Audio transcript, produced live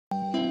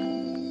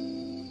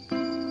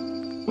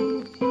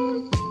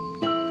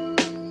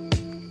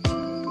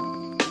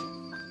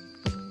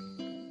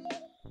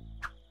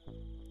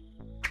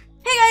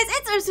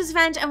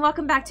UrsulasRevenge and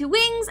welcome back to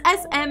Wings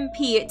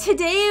SMP.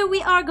 Today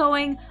we are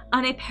going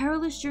on a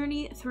perilous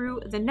journey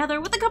through the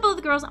Nether with a couple of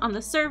the girls on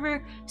the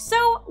server,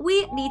 so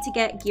we need to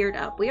get geared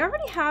up. We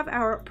already have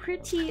our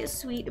pretty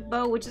sweet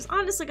bow, which is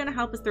honestly going to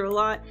help us through a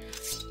lot.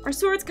 Our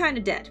sword's kind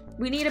of dead.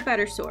 We need a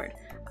better sword.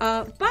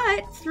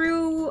 But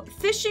through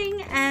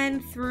fishing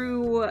and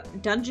through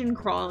dungeon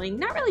crawling,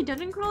 not really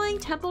dungeon crawling,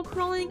 temple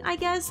crawling, I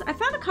guess, I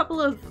found a couple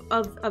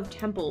of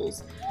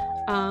temples.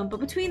 But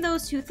between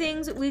those two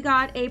things, we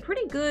got a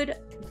pretty good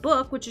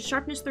book, which is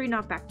Sharpness 3,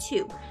 Knockback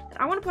 2, that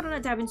I want to put on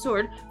a diamond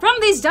sword from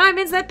these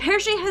diamonds that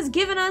Percy has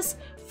given us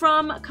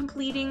from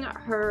completing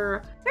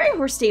her fairy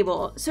horse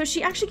stable. So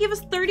she actually gave us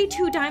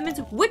 32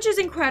 diamonds, which is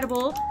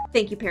incredible.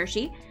 Thank you,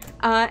 Percy.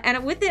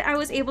 And with it, I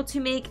was able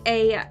to make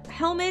a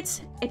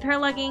helmet, a pair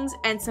of leggings,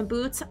 and some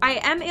boots. I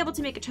am able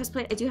to make a chest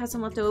plate. I do have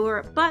some left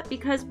over, but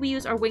because we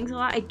use our wings a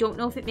lot, I don't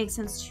know if it makes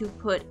sense to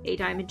put a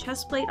diamond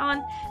chest plate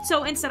on.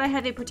 So instead, I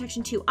have a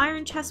Protection 2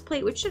 iron chest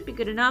plate, which should be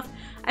good enough.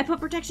 I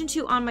put Protection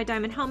 2 on my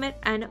diamond helmet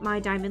and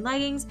my diamond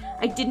leggings.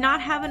 I did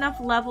not have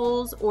enough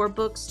levels or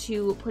books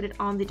to put it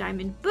on the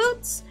diamond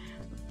boots,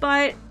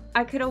 but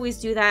I could always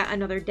do that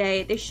another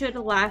day. They should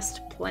last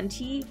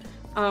plenty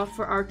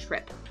for our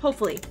trip,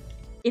 hopefully,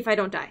 if I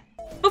don't die.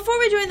 Before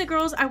we join the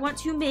girls, I want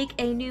to make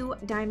a new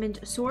diamond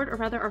sword, or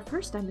rather our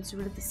first diamond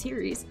sword of the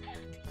series.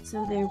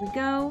 So there we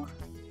go.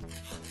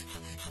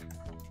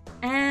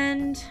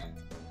 And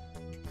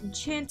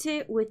enchant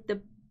it with the...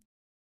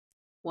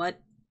 what?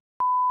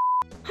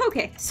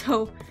 Okay,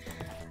 so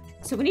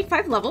we need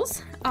 5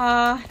 levels.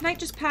 Night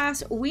just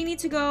passed. We need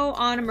to go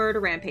on a murder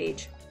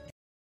rampage.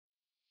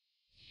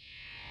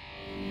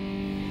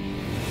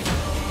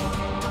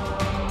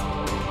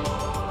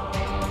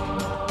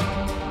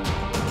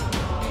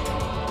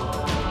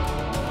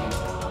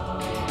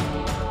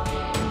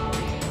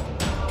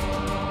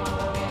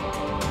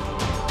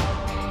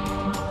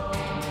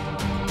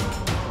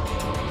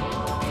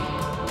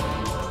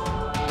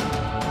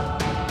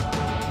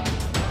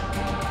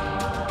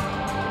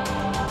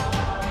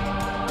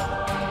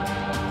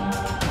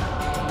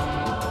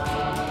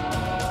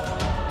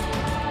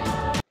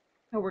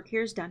 Work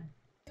here is done.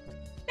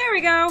 There we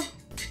go.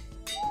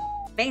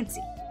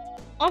 Fancy.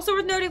 Also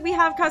worth noting, we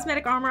have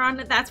cosmetic armor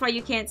on. That's why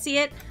you can't see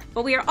it.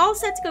 But we are all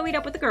set to go meet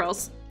up with the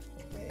girls.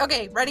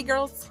 Okay, ready,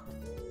 girls?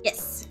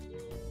 Yes.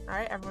 All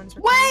right, everyone's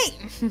ready.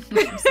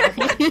 Wait.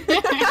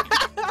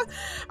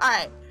 All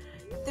right,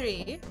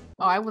 3.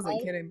 Oh, I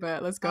wasn't kidding,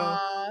 but let's go.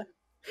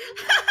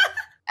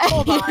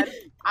 Hold on.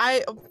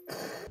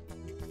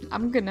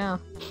 I'm good now.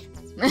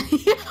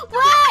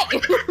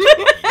 Right.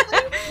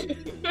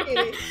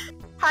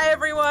 Hi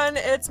everyone,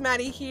 it's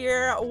Maddie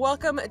here.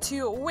 Welcome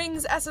to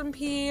Wings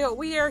SMP.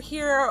 We are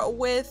here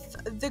with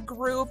the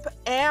group,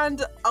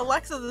 and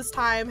Alexa this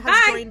time has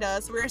joined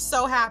us. We're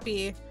so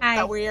happy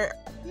that we're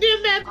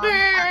new member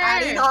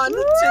adding on to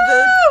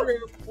the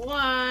group.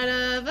 One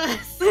of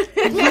us.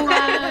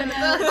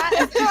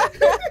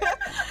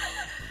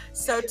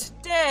 So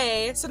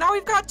today, now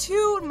we've got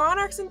 2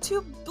 monarchs and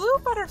 2 blue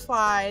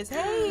butterflies.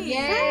 Hey!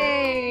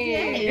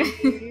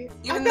 Yay!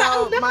 Even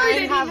though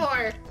mine have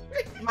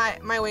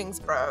my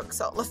wings broke,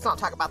 so let's not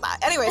talk about that.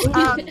 Anyways,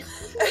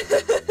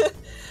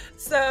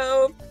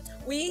 so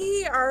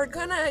we are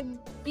gonna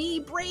be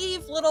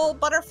brave little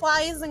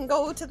butterflies and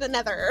go to the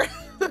Nether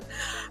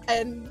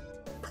and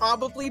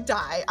probably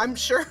die. I'm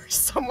sure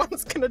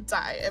someone's gonna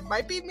die. It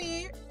might be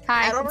me.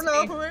 Hi, I don't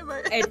know who it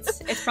might be.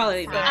 It's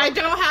probably me. I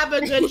don't have a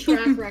good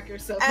track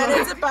record so far. And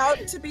it's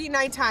about to be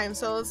nighttime,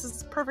 so this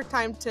is the perfect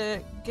time to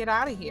get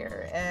out of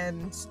here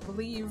and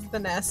leave the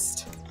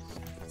nest.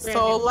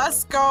 So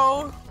let's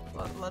go.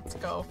 Let's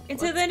go.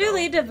 Into the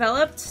newly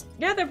developed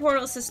Nether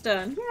portal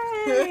system.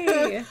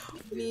 Yay!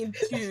 Need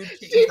to change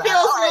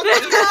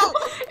that.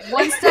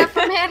 One step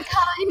from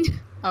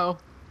mankind. Oh.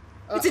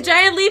 It's a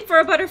giant leap for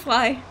a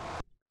butterfly.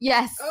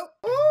 Yes. Oh,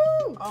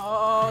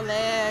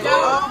 there.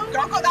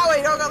 Don't go that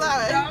way. Don't go that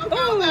way. Don't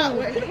go that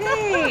way.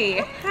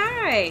 Hey,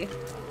 hi.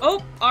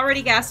 Oh,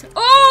 already gassed.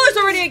 Oh, there's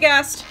already a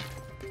ghast.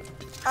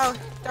 Oh,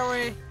 don't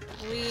worry.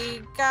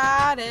 We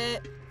got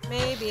it.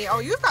 Maybe. Oh,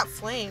 you've got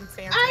flame.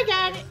 Fancy. I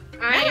got it.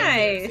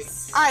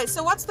 Nice. All right.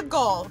 So what's the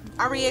goal?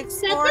 Are we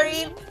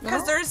exploring?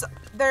 Because there's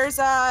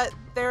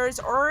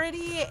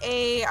already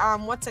a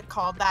what's it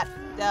called? A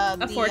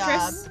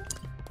fortress.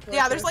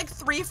 Yeah, there's like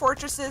 3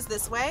 fortresses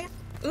this way.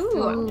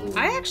 Ooh,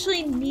 I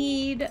actually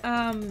need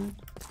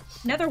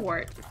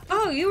netherwort.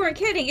 Oh, you weren't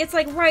kidding. It's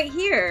like right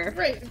here.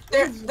 Right.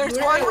 There's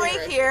one right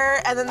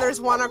here, and then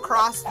there's one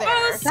across there.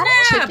 Oh, Is that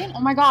a chicken?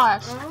 Oh my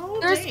gosh. Oh,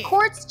 There's dang.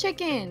 quartz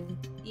chicken.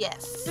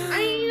 Yes.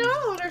 I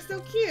know, they're so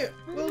cute.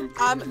 Well,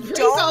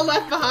 Don't. all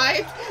left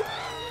behind.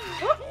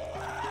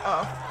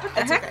 Oh,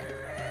 it's okay.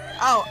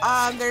 Oh,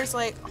 there's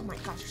like, oh my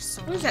gosh, there's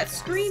so What is that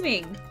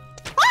screaming?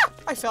 Ah!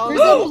 I fell in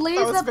There's the a hole. blaze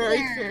That was up very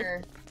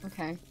there.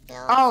 Okay.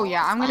 Oh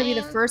yeah, I'm gonna be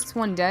the first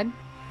one dead.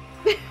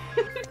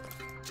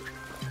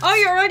 Oh,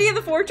 you're already in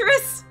the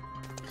fortress?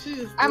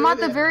 I'm at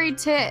the very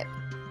tip.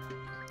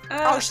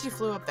 Oh, she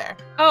flew up there.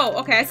 Oh,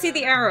 okay. I see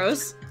the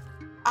arrows.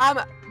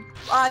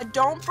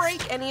 don't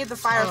break any of the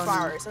fire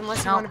flowers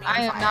unless you want to be on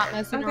fire. I am not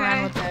messing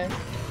around with this.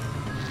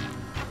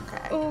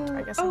 Okay. Oh,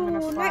 I guess I'm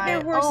gonna fly.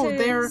 nightmare horses. Oh,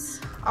 there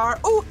are.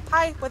 Oh,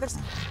 hi, withers.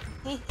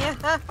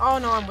 Oh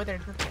no, I'm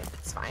withered. Okay,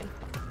 it's fine.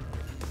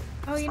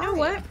 Oh, you know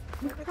what?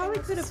 We probably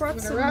could have brought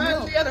some Run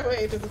milk. the other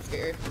way because I'm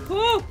scared.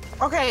 Oh,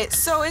 Okay,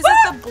 so is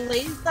it the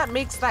blaze that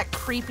makes that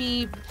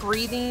creepy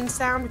breathing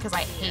sound? Because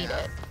I hate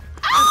it.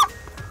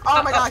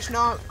 Oh my gosh,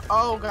 no.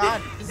 Oh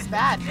god, this is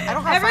bad. I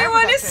don't have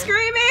everyone fire is protection.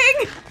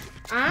 screaming.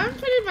 I'm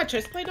putting my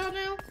chest plate on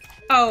now.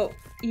 Oh,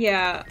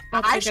 yeah.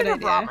 That's I a should good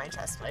have brought idea. my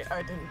chest plate.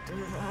 I didn't do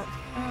that.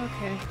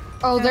 Okay.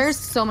 Oh, Yes. there's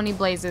so many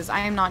blazes. I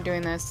am not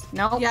doing this.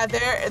 Nope. Yeah,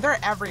 they're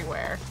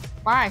everywhere.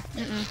 Why?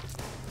 I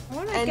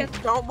want to And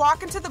get. don't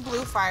walk into the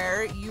blue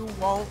fire. It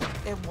won't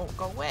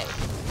go away.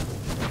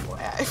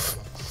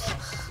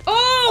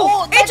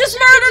 Oh, it just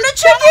murdered a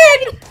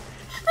chicken!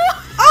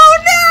 Oh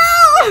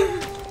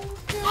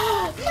no!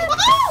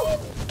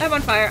 I'm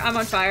on fire. I'm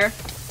on fire.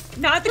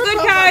 Not the good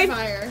We're both on kind.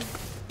 fire.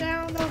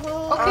 Down the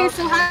hole. Okay,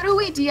 so how do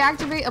we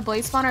deactivate a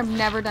blaze spawner? I've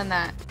never done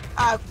that.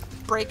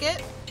 Break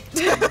it.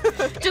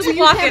 Just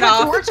block it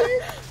off. Torches?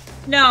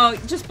 No,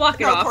 just block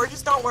it No, off.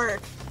 torches don't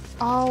work.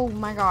 Oh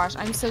my gosh,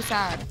 I'm so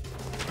sad.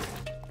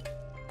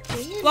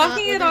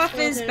 Blocking it off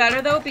is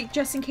better though,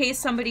 just in case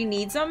somebody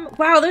needs them.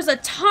 Wow, there's a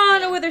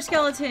ton of wither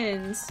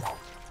skeletons.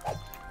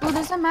 Oh,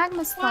 there's a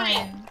magma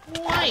slime.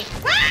 Why?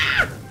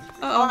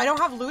 Oh, I Uh don't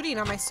have looting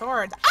on my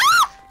sword.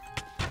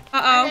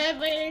 oh.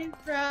 Heaven,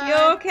 You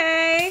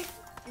okay?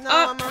 No,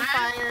 Oh. I'm on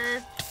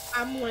fire.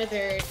 I'm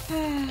withered.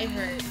 It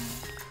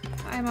hurts.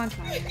 I'm on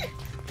fire.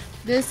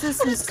 This is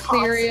some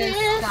serious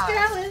stuff.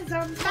 Skeletons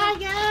on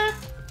fire.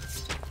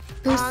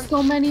 There's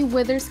so many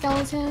wither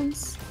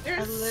skeletons. I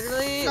There's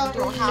literally so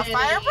don't have many.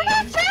 fire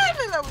protection,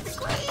 and that would be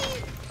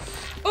great.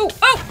 Oh,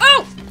 oh,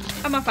 oh!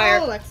 I'm on fire.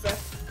 Oh, Alexa.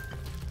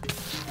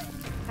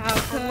 How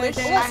could wish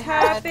this I had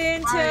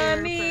happen fire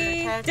to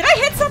me? protection. Did I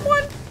hit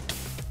someone?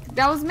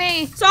 That was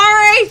me.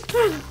 Sorry!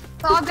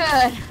 It's all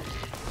good.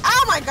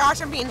 Oh my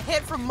gosh, I'm being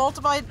hit from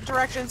multiple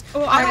directions. Oh,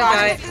 my I'm gonna gosh,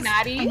 die. this is-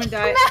 Maddie. I'm gonna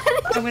die.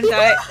 I'm gonna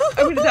die.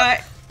 I'm gonna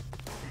die.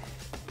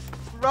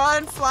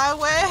 Run, fly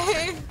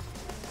away.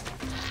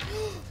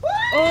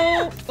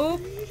 Oh, oh.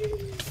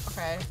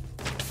 Okay.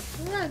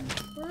 Run,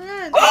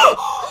 run.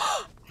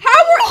 How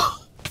were...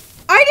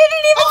 I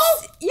didn't even...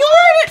 You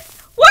weren't...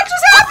 What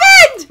just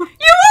happened? You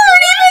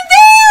weren't even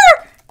there!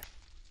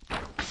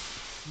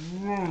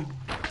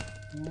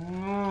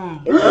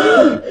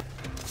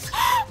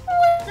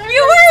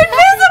 You were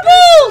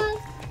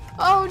invisible!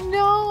 Oh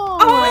no.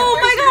 Oh where's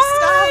my your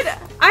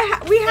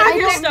god! We have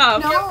your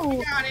stuff. No.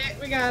 We got it.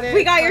 We got it.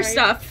 We got your Fine.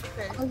 stuff.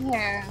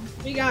 Okay.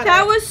 We got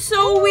That it. was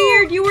so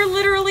weird. You were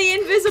literally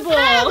invisible.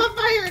 I'm on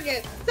fire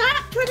again.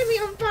 Stop putting me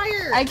on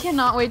fire. I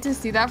cannot wait to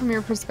see that from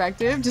your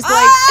perspective. Just like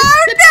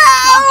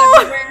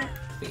Oh no!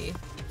 We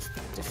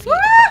defeat a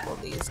couple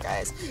of these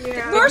guys.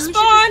 Yeah. More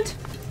spawned.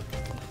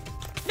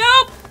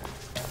 Nope.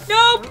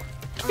 Nope.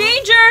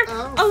 Danger.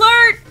 Oh.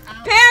 Alert.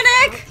 Ow.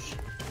 Panic.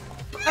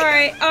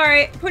 All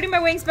right. Putting my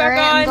wings back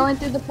alright, I'm on. going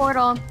through the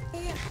portal.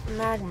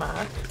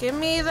 Magma. Give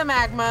me the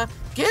magma.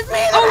 Give me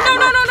the Oh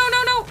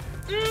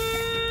magma.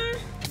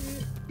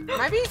 no.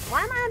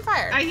 Why am I on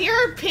fire? I hear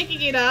her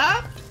picking it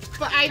up,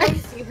 but I don't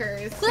see her.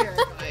 It's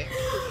terrifying.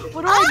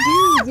 What do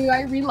I do? Do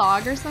I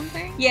relog or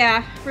something?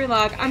 Yeah,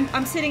 relog.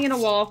 I'm sitting in a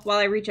wall while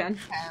I regen.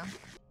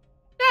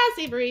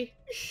 Sassy Bree.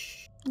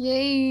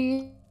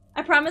 Yay.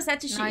 I promise not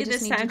to No, shoot I you just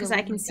this need time to because go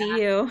I can with see that.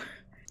 you.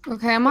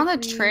 Okay, I'm on the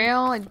trail.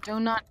 I do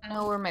not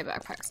know where my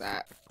backpack's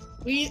at.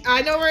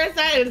 I know where it's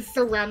at. It's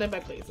surrounded by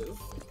places.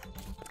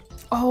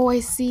 Oh, I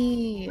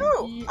see.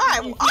 Oh, You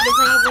I'm see the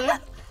problem?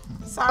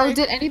 sorry. Oh,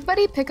 did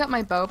anybody pick up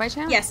my bow by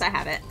chance? Yes, I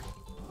have it.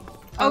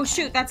 Oh Okay.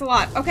 shoot, that's a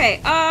lot. Okay,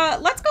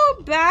 let's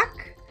go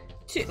back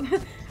to.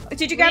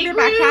 Did you grab your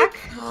Regroup.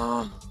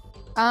 backpack?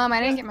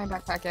 I didn't get my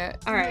backpack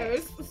yet. All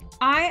right.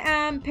 I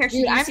am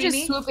Parachute. Dude, Do you I'm see just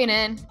me? swooping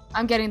in.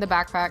 I'm getting the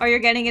backpack. Oh, you're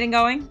getting it and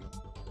going.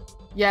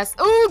 Yes.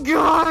 Oh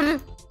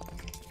god.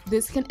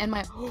 This can end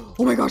my. Oh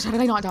my gosh! How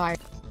did I not die?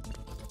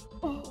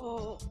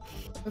 Oh.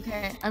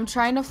 Okay, I'm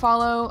trying to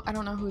follow. I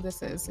don't know who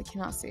this is. I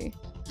cannot see.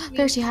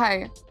 There she.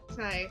 Hi.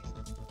 Hi.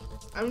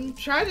 I'm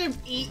trying to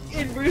eat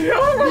in This real.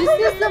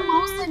 is the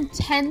most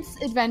intense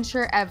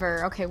adventure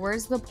ever. Okay,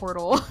 where's the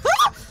portal?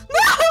 No,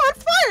 I'm on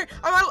fire.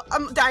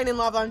 I'm dying in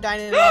lava. I'm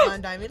dying in lava.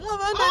 I'm dying in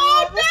lava. I'm dying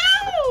in lava.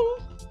 Oh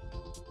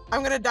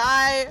I'm gonna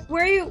die.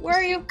 Where are you? Where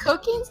are you?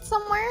 Cooking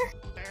somewhere?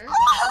 no!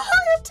 I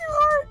have 2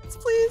 hearts.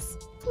 Please.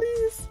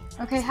 Please.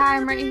 Okay, hi,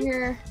 I'm right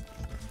here.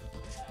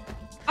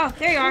 Oh,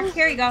 there you are.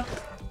 Here you go.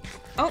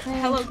 Oh,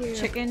 Thank hello, you.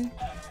 chicken.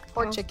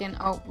 Poor Oh. chicken.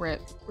 Oh,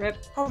 rip. Rip.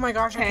 Oh my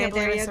gosh, I Okay, can't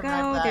believe there I you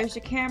survived go. that. There's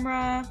your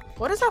camera.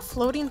 What is that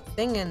floating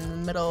thing in the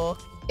middle?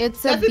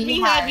 It's a That's a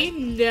beehive. beehive.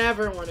 You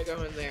never want to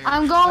go in there.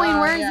 I'm going.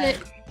 Where is yeah. it?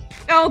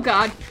 Oh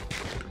God.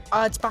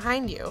 It's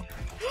behind you.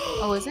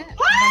 Oh, is it?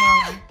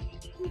 I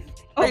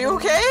Are you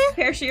okay?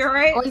 Parachute, you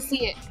alright? don't know. Oh, I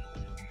see it.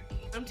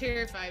 I'm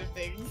terrified of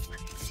things.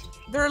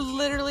 They're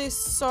literally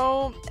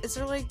so. Is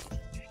there like?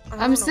 I don't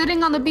I'm know.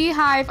 sitting on the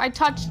beehive. I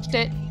touched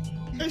it.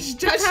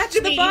 Touch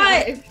the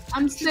butt.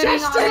 I'm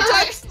sitting on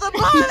touch the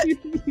butt.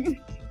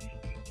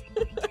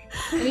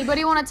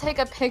 Anybody want to take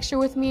a picture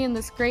with me in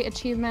this great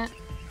achievement?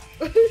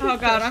 Oh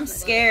god, I'm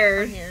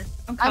scared. Here.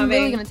 I'm coming. I'm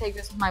really gonna take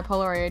this with my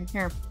Polaroid.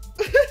 Here.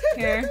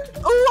 Here.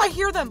 Oh, I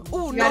hear them.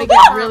 Oh, You no. gotta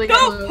get really No!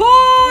 close.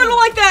 Oh, I don't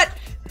like that!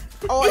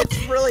 Oh,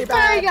 it's really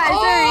bad. Sorry, guys.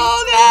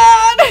 Oh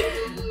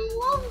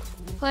god!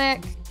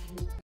 Click.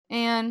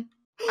 And.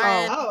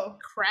 And Oh.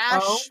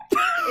 crash.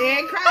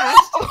 And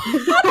crashed.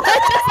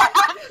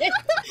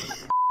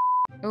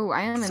 Oh,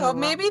 I am in So the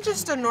maybe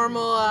just a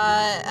normal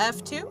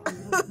F2?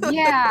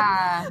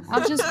 Yeah.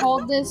 I'll just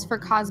hold this for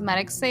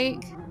cosmetic's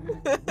sake.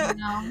 You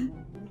know?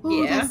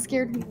 Ooh, Yeah. that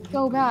scared me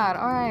so bad.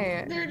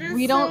 Alright. They're just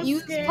We don't so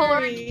use scary.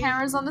 Polaroid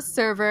cameras on the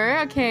server,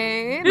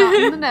 okay? Not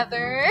in the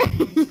nether.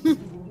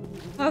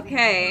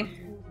 Okay.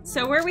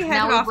 So where are we Now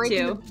headed we're off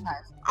breaking to? the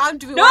beehive.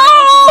 Do we No!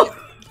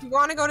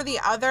 want to go to the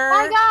other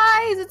Hi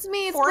guys, it's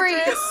me, it's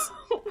Grace. fortress?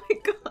 Oh my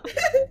god.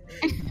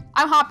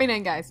 I'm hopping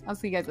in, guys. I'll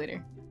see you guys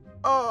later.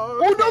 Oh,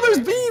 Oh no, okay. there's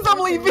bees! I'm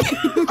leaving! Did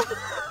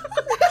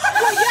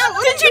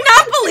you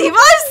not believe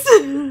us?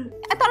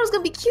 I thought it was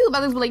gonna be cute,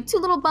 but there's like 2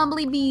 little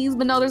bumbly bees,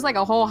 but no, there's like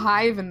a whole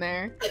hive in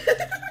there.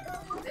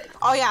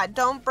 Oh yeah,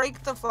 don't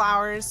break the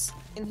flowers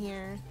in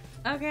here.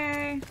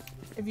 Okay.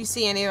 If you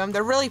see any of them,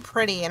 they're really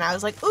pretty, and I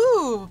was like,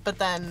 ooh, but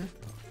then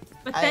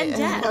But then I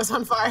death. was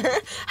on fire.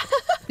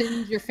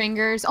 Singe your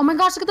fingers. Oh my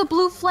gosh, look at the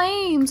blue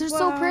flames. They're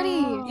so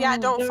pretty. Wow. Yeah,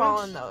 don't gosh.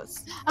 fall in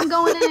those. I'm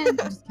going in. I'm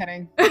just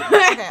kidding.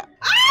 Okay.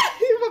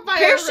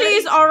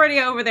 Hershey's already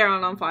over there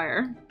on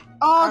fire.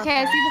 Oh, okay,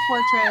 I Okay. see the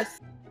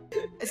fortress.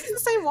 Is this the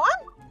same one?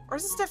 Or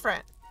is this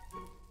different?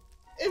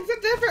 It's a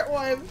different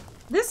one.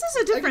 This is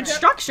a different Okay.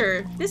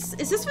 structure. Is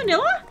this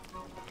vanilla?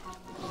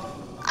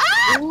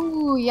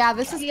 Ooh, yeah,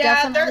 this is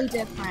Yeah, definitely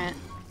different.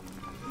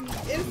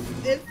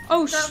 It's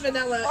Oh, not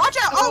vanilla. Watch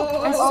out!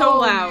 Oh! It's so Oh,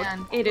 loud.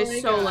 man. It is Oh my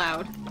so God.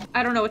 loud.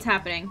 I don't know what's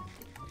happening.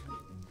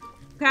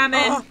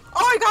 Coming. Oh,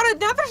 I got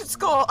another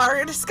skull! Or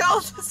a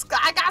skull!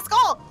 I got a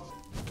skull!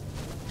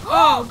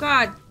 Oh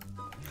god.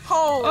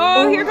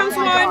 Oh, here comes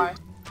my one. God.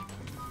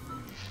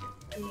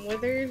 I'm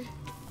withered.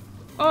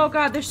 Oh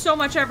god, there's so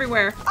much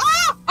everywhere.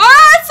 Ah!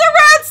 Oh, it's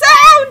surround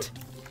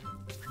sound!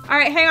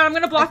 Alright, hang on, I'm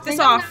gonna block I this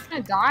think I'm off.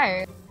 gonna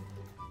die.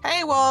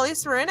 Hey, well, at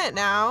least we're in it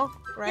now,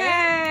 right?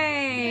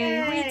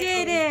 Yay! We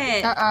did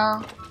it!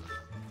 Uh-oh.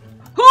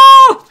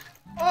 Oh!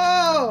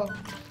 Oh,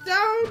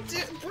 don't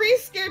do. Bree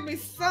scared me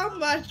so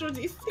much when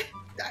you said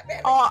that.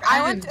 Oh, I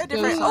I'm went a so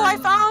different. sorry. Oh, I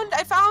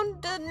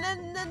found the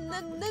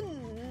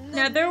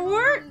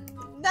Netherwort?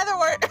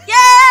 netherwort.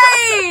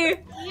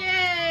 Yay!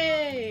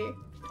 Yay!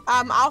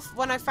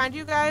 When I find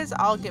you guys,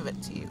 I'll give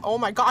it to you. Oh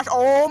my gosh!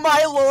 Oh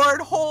my lord!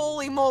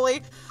 Holy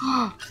moly!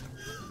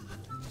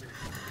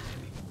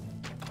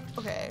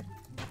 Okay,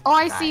 Oh,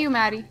 I see you,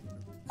 Maddie.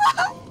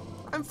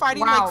 I'm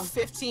fighting Wow. like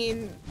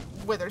 15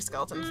 wither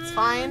skeletons. It's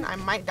fine. I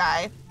might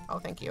die. Oh,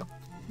 thank you.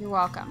 You're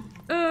welcome.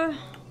 Oh!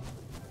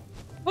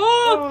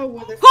 Oh,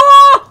 wither.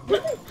 Oh! I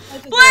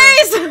just-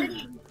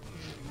 Please!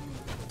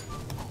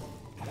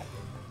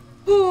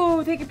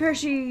 Oh, thank you,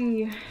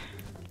 Percy.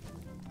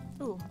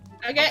 Ooh.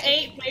 I got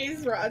 8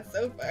 blaze rods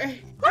so far.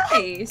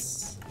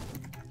 Nice.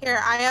 Here,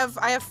 I have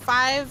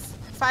 5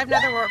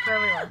 netherwort for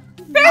everyone.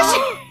 Percy!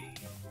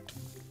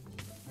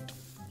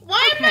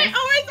 Why am I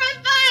always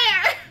on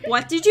fire?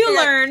 What did you Yeah.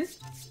 learn?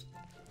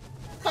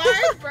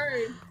 Fire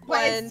burn. But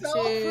 1, it's so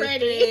 2,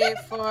 pretty. 3,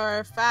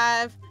 4,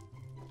 5.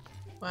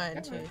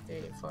 1, 2,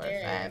 3, 4,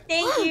 5.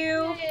 Thank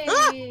you.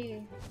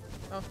 Yay.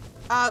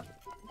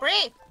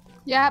 Bree,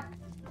 Yep.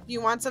 you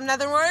want some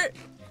netherwort?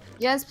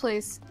 Yes,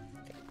 please.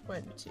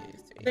 1, 2, 3.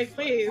 Nick,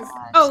 please.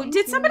 Oh,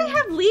 did somebody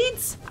have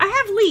leads? I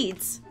have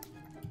leads.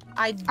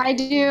 I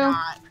do.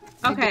 Not.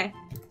 Okay.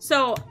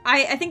 So,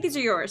 I think these are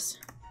yours.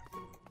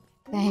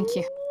 Thank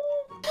you.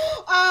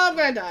 Oh, I'm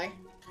gonna die.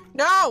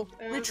 No!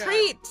 Okay.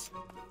 Retreat!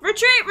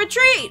 Retreat!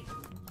 Retreat!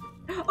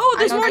 Oh,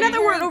 there's I more don't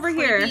netherwort hear over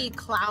here. creepy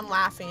clown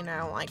laughing. I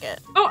don't like it.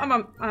 Oh, I'm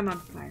on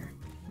fire.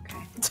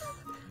 Okay.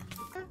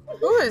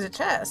 Ooh, there's a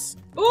chest.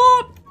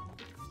 Oh!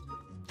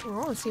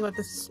 Oh, let's see what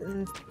this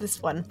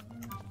one.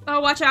 Oh,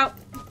 watch out.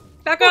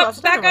 Back Ooh, up! that's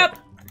Back another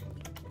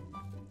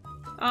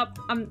up!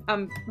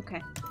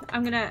 Okay.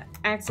 I'm gonna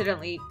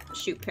accidentally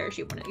shoot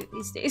parachute one of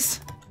these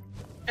days.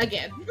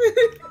 Again.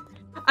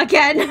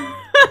 Again!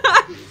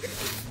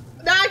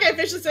 Now I can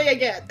officially say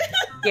again.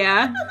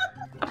 Yeah.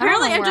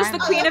 Apparently know I'm where just the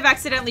I'm queen of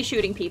accidentally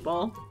shooting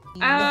people.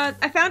 I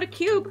found a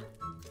cube.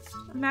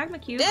 A magma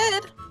cube.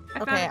 Did? I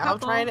found Okay, a I'll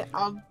couple. try to.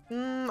 I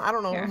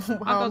don't know. Here, how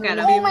I'll go I'm get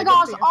gonna him. be Oh able my to get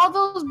gosh, to you. all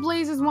those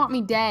blazes want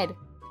me dead.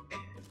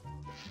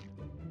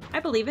 I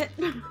believe it.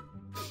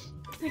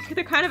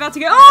 They're kind of about to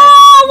get.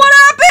 Oh, what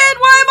happened?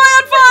 Why am I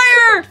on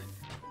fire?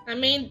 I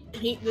mean,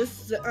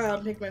 this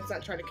pigment's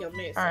not trying to kill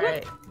me. So.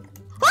 Alright.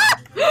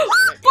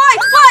 Fly,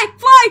 fly,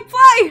 fly,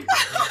 fly!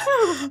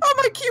 Oh,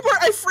 my keyboard!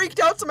 I freaked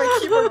out so my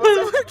keyboard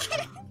wasn't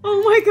working.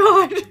 Oh my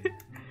god.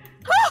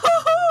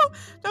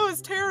 That was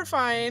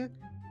terrifying.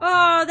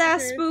 Oh,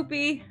 that's Okay.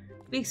 spoopy.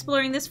 Be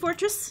exploring this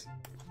fortress?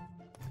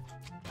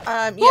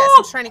 Yes, Oh,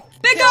 I'm trying to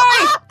big kill-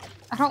 guy!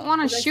 Ah! I don't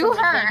want to shoot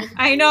her.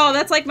 I know,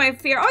 that's like my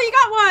fear. Oh, you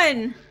got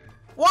one!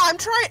 Well, I'm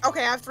trying.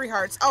 Okay, I have 3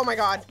 hearts. Oh my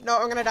god. No,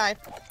 I'm gonna die.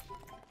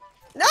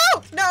 No!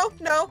 No!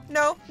 No!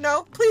 No!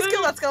 No! Please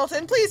kill that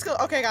skeleton. Please kill.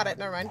 Okay, got it.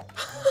 Never mind.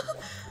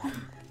 No! No! No!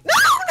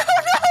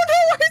 No!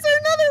 Why is there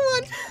another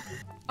one?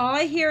 All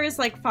I hear is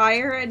like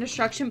fire and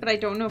destruction, but I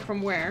don't know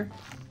from where.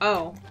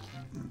 Oh.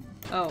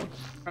 Oh,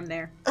 from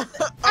there.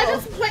 I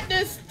just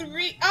witnessed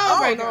 3. Oh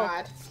my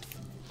god.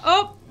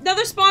 Oh,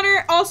 another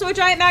spawner. Also a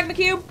giant magma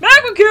cube.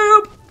 Magma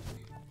cube!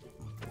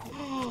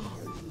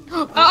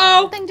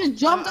 Uh-oh. Thing just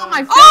jumped on my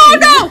face. Oh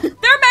no!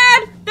 They're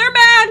mad! They're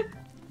mad!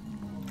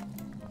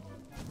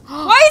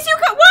 Why are you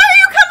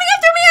coming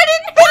after me? I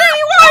didn't hit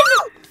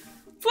anyone!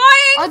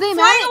 Flying! Are they flying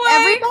mad away. at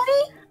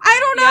everybody? I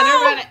don't know! Yeah,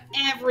 they're mad at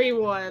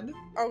everyone.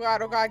 Oh god,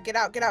 get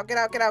out, get out, get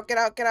out, get out, get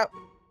out, get out.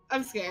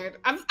 I'm scared.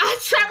 I'm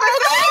trapped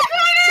myself.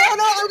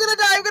 No, I'm gonna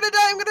die, I'm gonna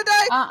die, I'm gonna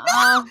die.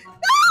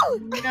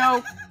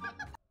 No!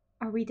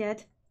 Are we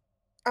dead?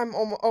 I'm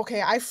almost,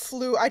 okay, I just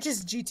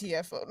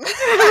GTF'd.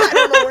 I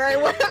don't know where I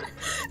went.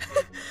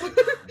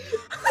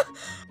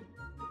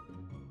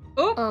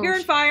 Oh, you're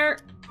in fire.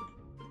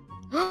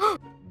 Oh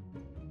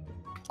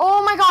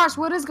my gosh,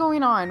 what is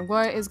going on?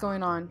 What is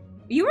going on?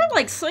 You were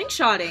like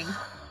slingshotting.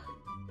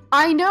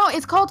 I know,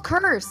 it's called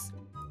curse.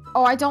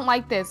 Oh, I don't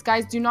like this.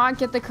 Guys, do not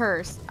get the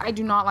curse. I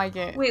do not like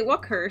it. Wait,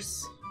 what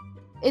curse?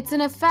 It's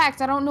an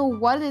effect. I don't know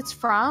what it's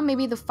from.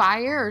 Maybe the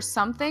fire or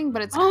something,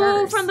 but it's Oh,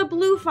 curse. from the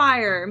blue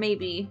fire,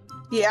 maybe.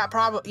 Yeah,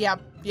 probably, yep.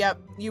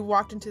 You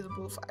walked into the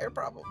blue fire,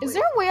 probably. Is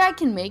there a way I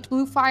can make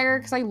blue fire?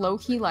 Because I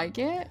low-key like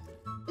it.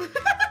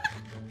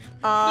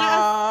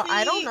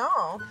 I don't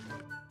know.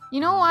 You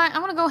know what? I'm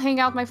gonna go hang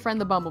out with my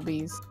friend the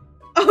bumblebees.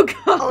 Oh god.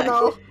 Oh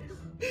no.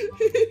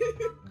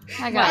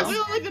 Hi I guys.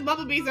 feel like the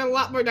bumblebees are a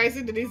lot more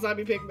nicer than these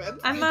zombie pigmen.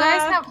 I'm, You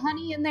guys have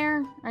honey in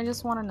there? I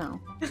just want to know.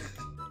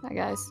 Hi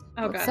guys.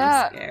 Oh What's god,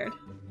 up? I'm scared.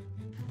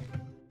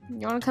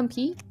 You want to come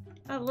peek?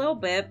 A little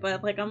bit,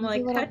 but like I'm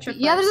like petrified.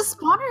 Yeah, there's a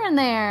spawner in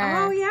there.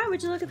 Oh yeah,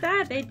 would you look at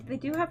that? They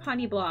do have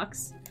honey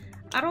blocks.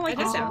 I don't like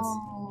the sounds.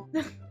 Oh.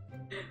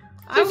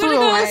 I'm flew gonna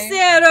go away.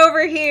 sit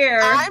over here.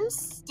 I'm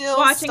still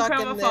Watching stuck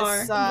from in afar.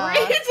 this.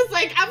 It's just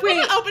like, I'm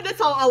gonna open this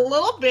hole a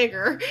little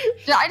bigger.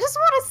 Yeah, I just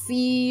want to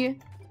see.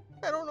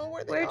 I don't know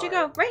where they Where'd you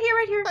are. go? Right here,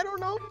 right here. I don't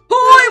know.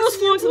 Oh, I almost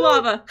flew into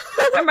lava.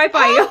 I'm right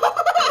by you.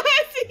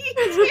 I see you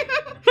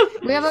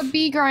too. We have a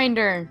bee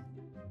grinder.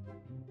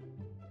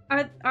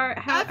 How's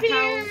Up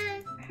here.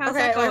 that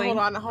Okay, wait, going?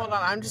 hold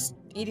on. I'm just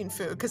eating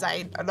food because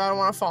I don't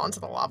want to fall into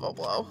the lava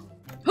blow.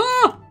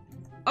 Oh,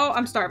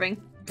 I'm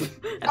starving. I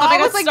thought I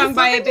got was stung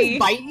by did a something bee. just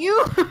bite you?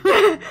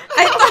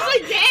 I thought,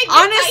 Like, dang,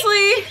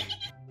 honestly,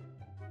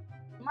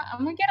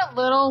 I'm gonna get a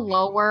little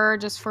lower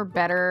just for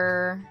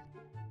better.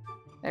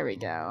 There we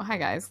go. Hi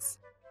guys.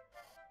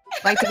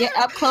 Like to get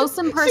up close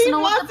and she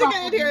personal with wants the to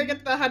get in here and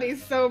bumblebee. get the honey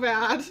so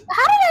bad. How did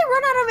I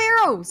run out of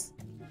arrows?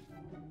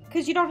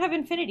 because you don't have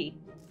infinity.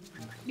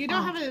 You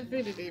don't have an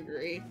infinity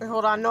degree. Wait,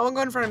 hold on. No one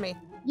go in front of me.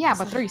 Yeah,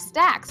 but 3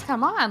 stacks.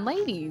 Come on,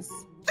 ladies.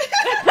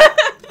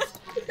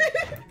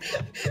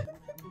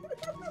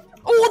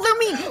 Oh, they're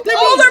mean. They're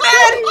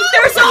mad.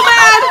 They're so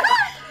mad.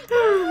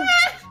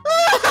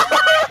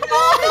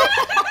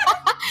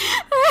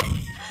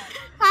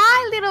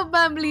 Hi, little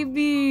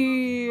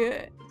bumblebee.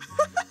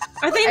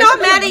 Are they not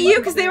mad at you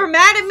because they were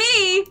mad at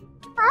me?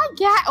 Hi,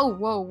 cat. Oh,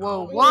 whoa,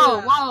 whoa, whoa, Yeah.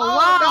 whoa,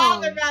 Oh, whoa.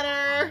 no, they're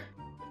better.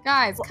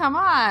 Guys, come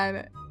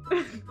on.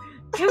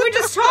 Can we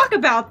just talk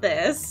about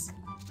this?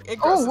 It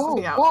Oh, grosses whoa,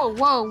 me out. whoa,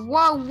 whoa,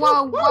 whoa,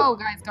 whoa, whoa,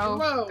 guys, go,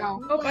 Whoa.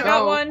 go. Oh, I got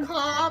Go. one.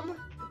 Calm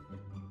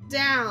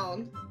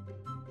down.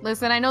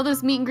 Listen, I know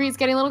this meet and greet's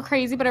getting a little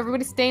crazy, but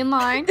everybody stay in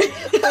line.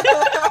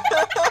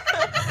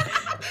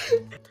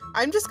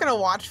 I'm just gonna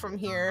watch from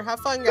here. Have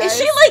fun, guys. Is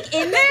she like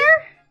in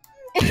there?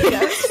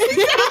 Yes.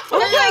 Oh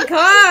my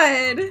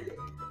god.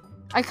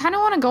 I kind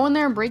of want to go in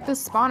there and break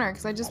this spawner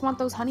because I just want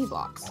those honey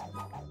blocks.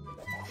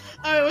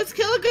 Alright, let's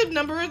kill a good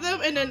number of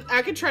them, and then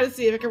I can try to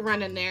see if I can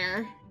run in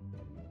there.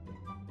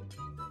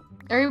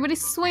 Everybody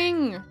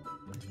swing!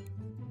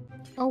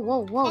 Oh,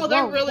 whoa, whoa, Oh,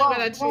 they're whoa, really whoa,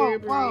 bad at whoa, you,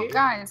 whoa, Brie.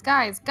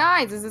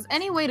 guys, is this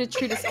any way to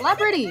treat a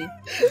celebrity?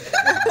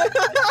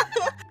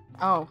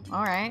 Oh,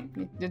 alright.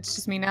 It's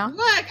just me now?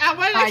 Look, I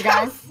want Hi, to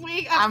guys.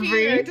 swing up I'm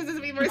here. Bree. Does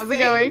this mean we're How's it safe?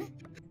 going?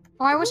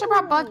 Oh, I wish I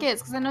brought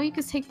buckets, because I know you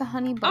could take the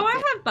honey Oh, bucket.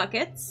 I have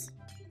buckets.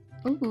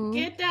 Ooh.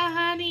 Get the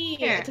honey.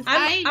 Here, 'Cause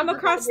I'm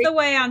across the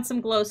way on some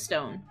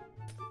glowstone.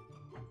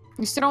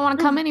 You still don't want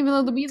to come in even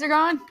though the bees are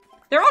gone?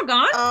 They're all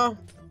gone? Oh,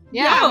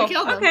 Yeah, Oh, we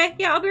killed them. okay.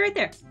 Yeah, I'll be right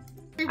there.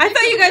 I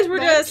thought you guys were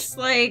just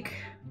like,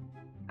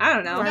 I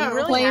don't know. I'm No,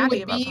 really Playing happy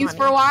with about the bees honey.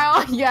 for a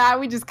while? Yeah,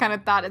 we just kind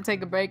of thought to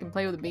take a break and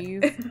play with the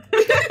bees.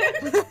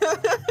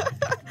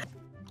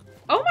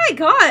 Oh my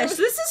gosh,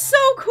 this is so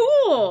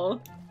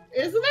cool.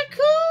 Isn't it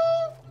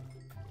cool?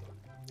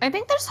 I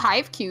think there's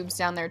hive cubes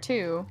down there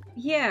too.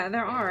 Yeah,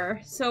 there are.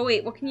 So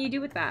wait, what can you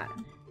do with that?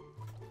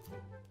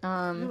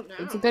 don't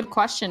It's a know. good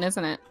question,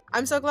 isn't it?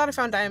 I'm so glad I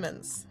found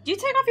diamonds. Do you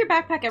take off your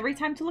backpack every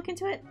time to look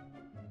into it?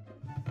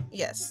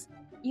 Yes.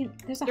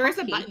 There's a There is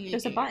a hotkey. button you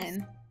There's a can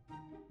button.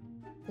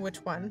 Which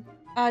one?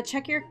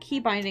 Check your key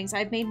bindings.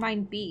 I've made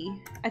mine B.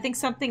 I think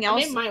something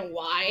else. I made mine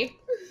Y.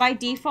 By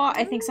default,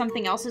 I think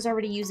something else is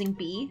already using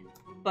B,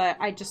 but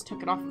I just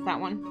took it off of that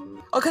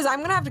one. Oh, because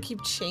I'm gonna have to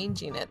keep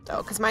changing it though,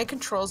 because my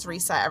controls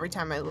reset every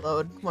time I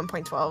load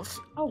 1.12.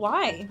 Oh,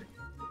 why?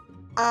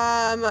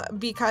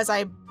 Because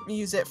I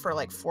use it for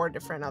like 4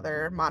 different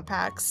other mod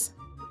packs.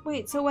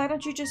 Wait, so why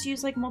don't you just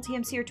use like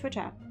multi-MC or Twitch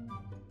app?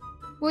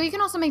 Well, you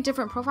can also make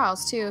different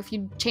profiles too. If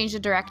you change the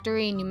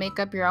directory and you make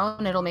up your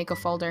own, it'll make a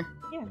folder.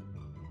 Yeah.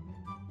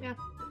 Yeah.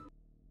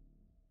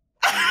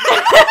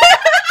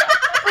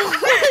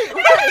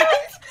 Wait.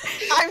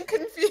 I'm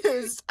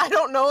confused. I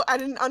don't know. I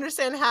didn't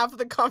understand half of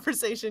the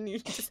conversation you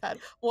just had.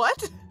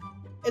 What?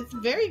 It's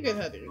very good,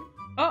 Heather.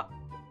 Oh.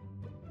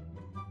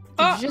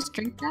 Did you just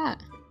drink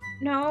that?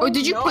 No. Oh,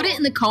 did you put it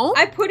in the comb?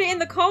 I put it in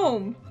the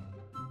comb.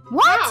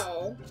 What?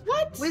 Wow.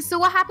 What? Wait, so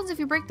what happens if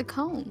you break the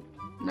comb?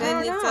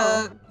 Then don't it's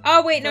know.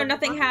 Oh wait, no,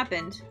 nothing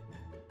happened.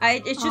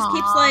 It just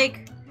keeps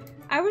like.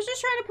 I was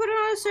just trying to put it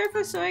on a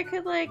surface so I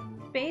could like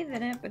bathe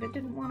in it, but it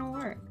didn't want to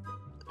work.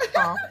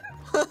 Oh.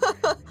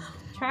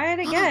 Try it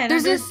again.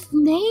 There's a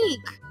snake.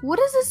 What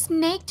is a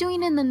snake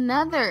doing in the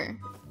nether?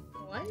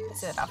 What?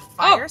 Is it a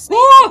fire snake?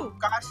 whoa! Oh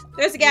gosh.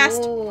 There's a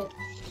ghast. Whoa.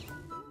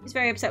 He's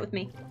very upset with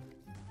me.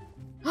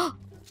 Are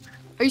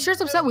you sure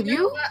it's upset with You know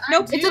you? what?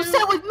 Nope. It's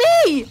upset with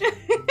me!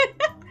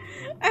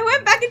 I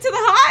went back into the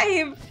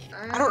hive.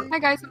 I don't- Hi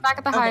guys, I'm back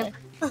at the hive.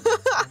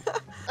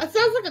 That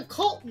sounds like a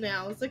cult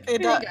now. It's like, It hey,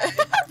 does. guys,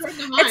 join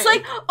the It's hive.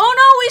 like, oh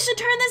no, we should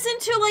turn this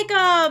into like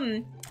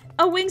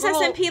a Wings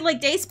Little- SMP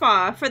like day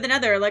spa for the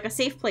Nether, like a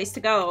safe place to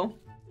go.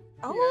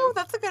 Oh,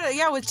 that's a good idea.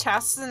 Yeah, with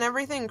chests and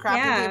everything, crafting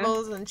Yeah.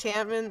 tables,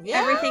 enchantment.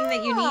 Yeah. Everything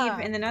that you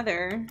need in the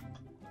Nether.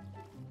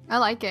 I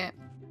like it.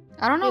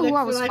 I don't know Hey, who I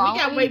look, was so,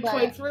 following, we got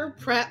but... waypoints for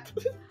prep.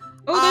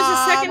 Oh, there's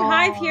a second Oh.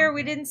 hive here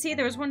we didn't see.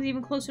 There was one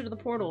even closer to the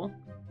portal.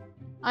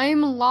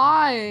 I'm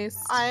lost.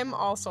 I'm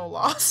also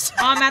lost.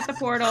 I'm at the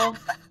portal.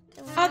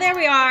 Oh, there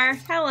we are.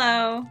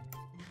 Hello.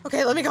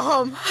 Okay, let me go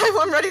home.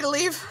 I'm ready to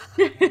leave.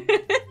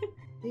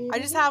 I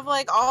just have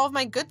like all of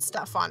my good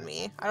stuff on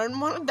me. I don't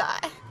want to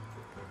die.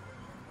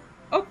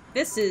 Oh,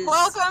 this is...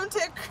 Welcome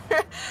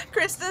to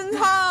Kristen's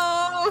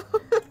home.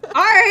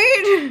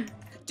 Alright!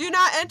 Do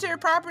not enter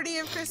property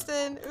of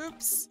Kristen.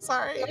 Oops,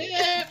 sorry.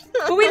 Yeah.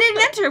 But we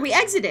didn't enter, we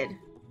exited.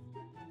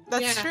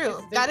 That's Yeah, true.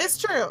 it's That is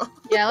true.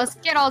 Yeah, let's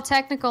get all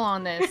technical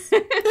on this.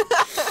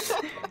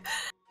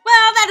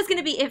 Well, that is going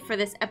to be it for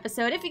this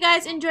episode. If you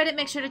guys enjoyed it,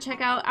 make sure to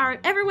check out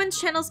everyone's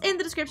channels in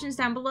the descriptions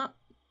down below.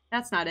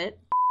 That's not it.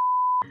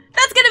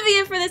 That's going to be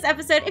it for this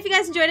episode. If you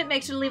guys enjoyed it,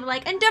 make sure to leave a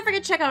like. And don't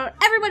forget to check out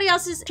everybody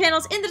else's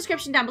channels in the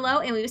description down below.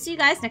 And we will see you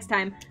guys next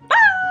time.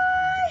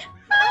 Bye!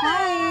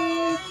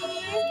 Bye.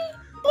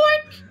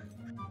 Boink.